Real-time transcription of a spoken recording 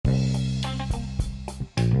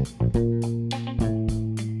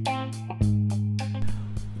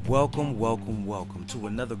Welcome to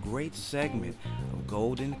another great segment of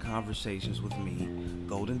Golden Conversations with me,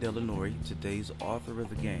 Della, today's author of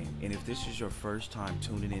the game. And if this is your first time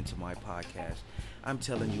tuning into my podcast, I'm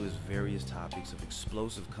telling you various topics of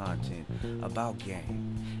explosive content about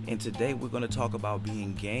game. And today we're going to talk about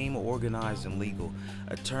being game organized and legal,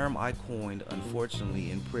 a term I coined,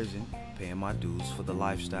 unfortunately, in prison, paying my dues for the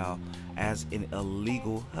lifestyle as an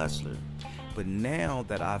illegal hustler. But now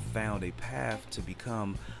that I've found a path to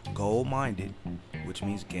become goal-minded, which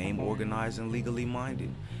means game organized and legally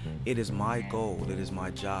minded, it is my goal, it is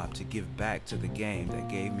my job to give back to the game that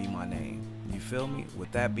gave me my name. You feel me?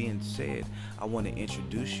 With that being said, I want to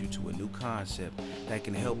introduce you to a new concept that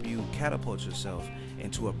can help you catapult yourself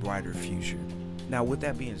into a brighter future. Now, with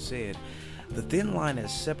that being said, the thin line that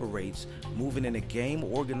separates moving in a game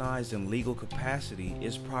organized and legal capacity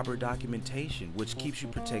is proper documentation, which keeps you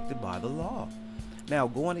protected by the law. Now,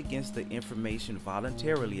 going against the information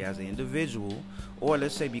voluntarily as an individual, or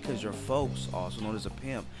let's say because your folks, also known as a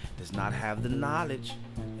pimp, does not have the knowledge,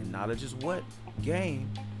 and knowledge is what? Game.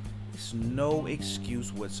 It's no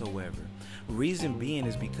excuse whatsoever. Reason being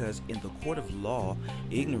is because in the court of law,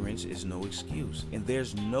 ignorance is no excuse, and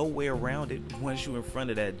there's no way around it once you're in front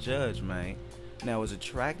of that judge, man. Now, as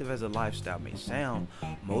attractive as a lifestyle may sound,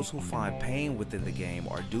 most who find pain within the game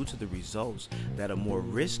are due to the results that are more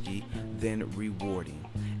risky than rewarding.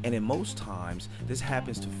 And in most times, this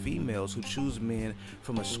happens to females who choose men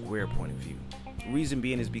from a square point of view. Reason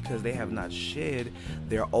being is because they have not shed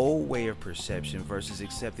their old way of perception versus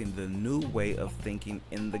accepting the new way of thinking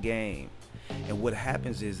in the game. And what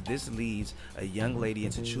happens is this leads a young lady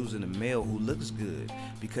into choosing a male who looks good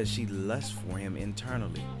because she lusts for him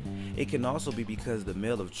internally. It can also be because the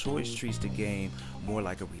male of choice treats the game more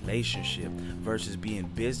like a relationship versus being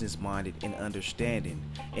business-minded and understanding.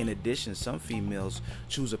 In addition, some females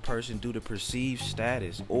choose a person due to perceived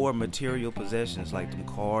status or material possessions like them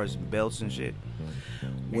cars, belts, and shit.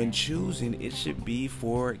 When choosing, it should be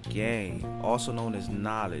for game, also known as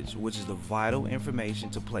knowledge, which is the vital information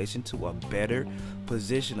to place into a better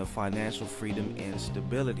position of financial freedom and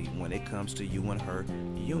stability when it comes to you and her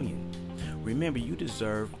union. Remember, you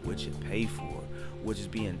deserve what you pay for, which is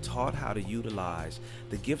being taught how to utilize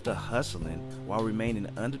the gift of hustling while remaining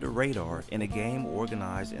under the radar in a game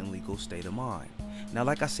organized and legal state of mind. Now,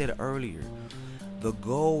 like I said earlier, the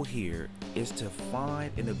goal here is to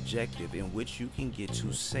find an objective in which you can get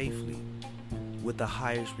to safely with the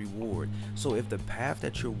highest reward. So if the path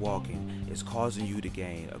that you're walking is causing you to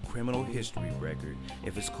gain a criminal history record,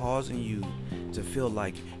 if it's causing you to feel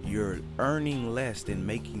like you're earning less than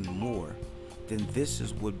making more, then this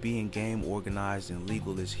is what being game organized and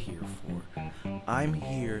legal is here for. I'm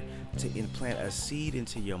here to implant a seed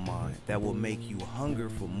into your mind that will make you hunger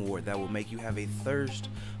for more, that will make you have a thirst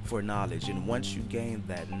for knowledge. And once you gain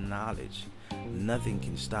that knowledge, nothing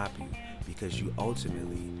can stop you because you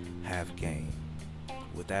ultimately have game.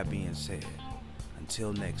 With that being said,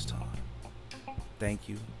 until next time, thank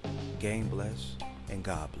you, game bless, and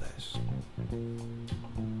God bless.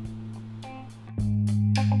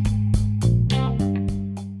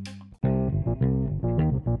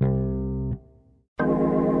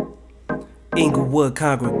 Inglewood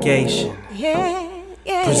Congregation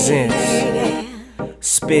presents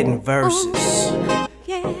Spitting Verses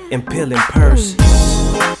and Peeling Purses,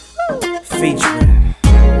 featuring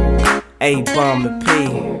A-Bomb to P,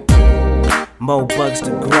 Mo Bucks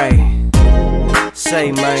to Gray.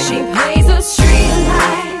 Say, man. She plays a street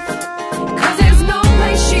life, 'cause there's no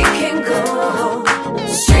place she can go.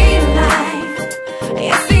 Street life,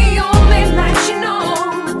 it's the only life she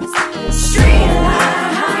knows. Street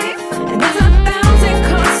life, and there's 1,000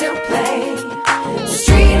 cards to play.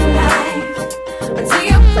 Street life, until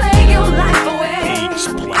you play your life away.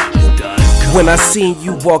 When I seen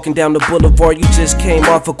you walking down the boulevard, you just came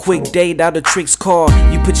off a quick date out of Trick's car.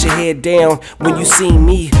 You put your head down when you seen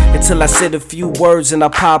me until I said a few words and I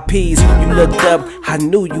popped peas. You looked up, I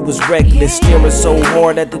knew you was reckless, staring so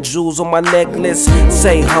hard at the jewels on my necklace.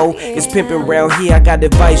 Say, ho, it's pimpin' round here. I got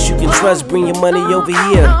advice you can trust. Bring your money over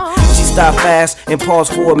here. She stopped fast and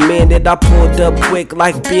paused for a minute. I pulled up quick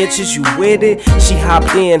like, bitch, is you with it? She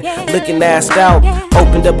hopped in, looking assed out,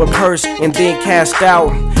 opened up her purse and then cashed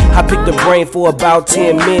out. I picked her brain for about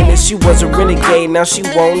 10 minutes. She was a renegade, now she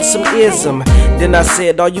wanted some ism. Then I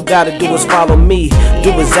said, all you gotta do is follow me.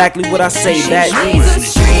 Do exactly what I say, that easy.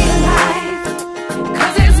 Street life,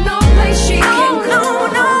 'cause there's no place she can go.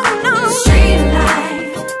 Street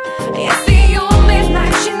life, it's the only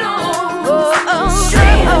life she knows.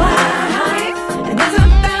 Street life, and there's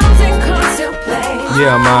 1,000 cards to play.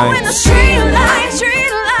 Yeah, man. Street life,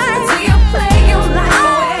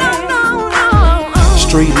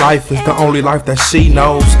 Street life is the only life that she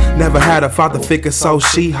knows. Never had a father figure, so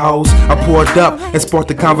she hoes. I poured up and sparked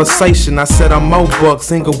the conversation. I said I'm Mo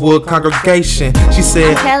Bucks, Inglewood congregation. She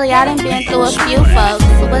said, I'm Kelly, I done been through a few folks.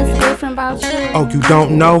 So what's different about you? oh, you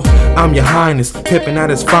don't know? I'm your highness, pimpin' at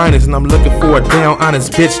his finest, and I'm looking for a down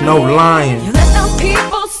honest bitch, no lying. You let those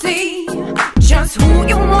people see just who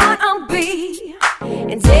you wanna be,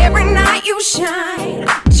 and every night you shine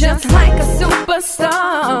just like a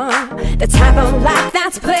superstar. The type of life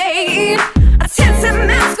that's played, a tense and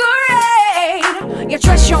masquerade. You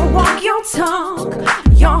dress, your walk, your talk,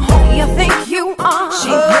 you're who you think you are. She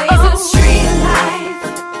plays a street life,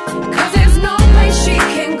 'cause there's no place she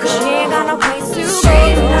can go. She ain't got no place to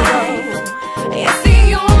street go. Life, it's the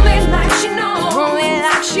only life she knows. Only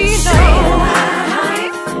life she knows. Street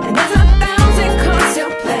life, and there's 1,000 cards to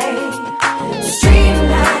play. Street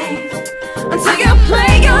life, until you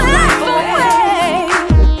play your life away.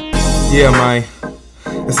 Yeah, man.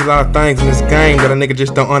 There's a lot of things in this game that a nigga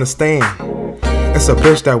just don't understand. It's a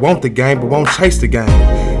bitch that want the game but won't chase the game.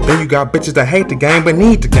 Then you got bitches that hate the game but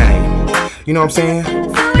need the game. You know what I'm saying?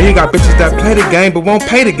 Then you got bitches that play the game but won't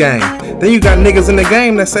pay the game. Then you got niggas in the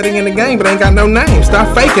game that say they in the game but ain't got no name.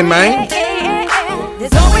 Stop faking, man.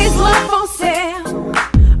 There's always love for sale,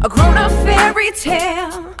 a grown-up fairy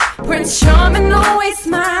tale. Prince Charming always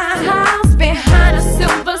smiles behind a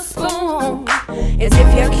silver spoon. As if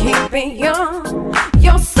you keep it young,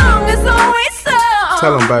 your song is always sung.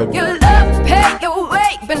 Tell 'em, baby. Your love pay your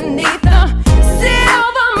weight beneath the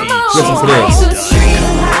silver moon. Listen to this.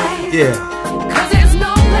 Yeah. 'Cause there's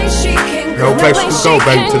no place she can go. No place to go,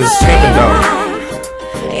 baby, to this pimpin' dog.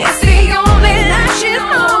 It's the only life she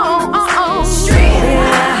knows. Street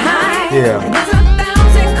life. Yeah. And there's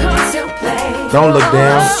 1,000 cards to play. Don't look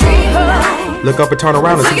down. Street life. Look up and turn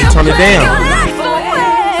around and So see you turn it play your down. life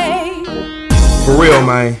away. For real,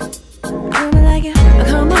 man. Come like it,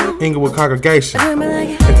 come on. Inglewood congregation. Come like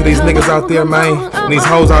it. And to these niggas out there, man, and these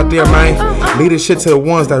hoes out there, man, lead this shit to the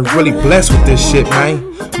ones that really blessed with this shit, man.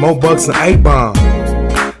 Mo Bucks and A-Bomb,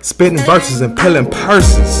 spitting verses and peeling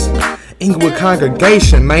purses. Inglewood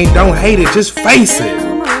congregation, man, don't hate it, just face it.